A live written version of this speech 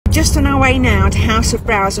Just on our way now to House of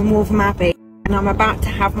Brows and Waltham Abbey, and I'm about to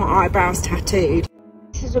have my eyebrows tattooed.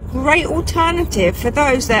 This is a great alternative for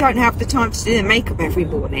those that don't have the time to do their makeup every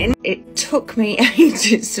morning. It took me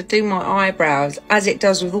ages to do my eyebrows, as it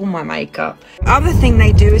does with all my makeup. The other thing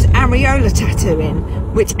they do is areola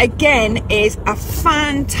tattooing, which again is a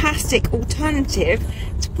fantastic alternative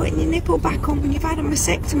to putting your nipple back on when you've had a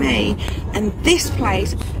mastectomy. And this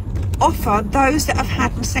place offer those that have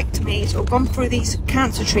had mastectomies or gone through these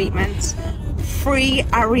cancer treatments free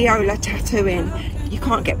areola tattooing. You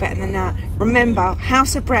can't get better than that. Remember,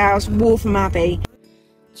 House of Brows, Waltham Abbey.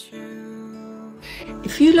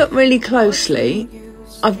 If you look really closely,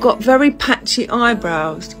 I've got very patchy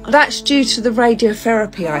eyebrows. That's due to the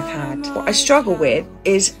radiotherapy I've had. What I struggle with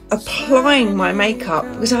is applying my makeup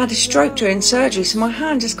because I had a stroke during surgery, so my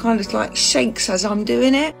hand just kind of like shakes as I'm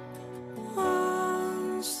doing it.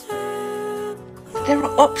 There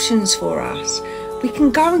are options for us. We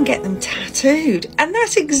can go and get them tattooed, and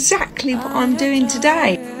that's exactly what I'm doing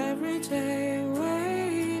today. Every day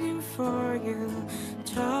waiting for you,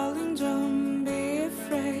 darling, don't be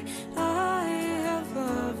afraid. I have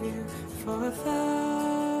loved you for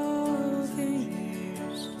 1,000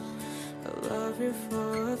 years. I love you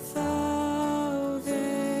for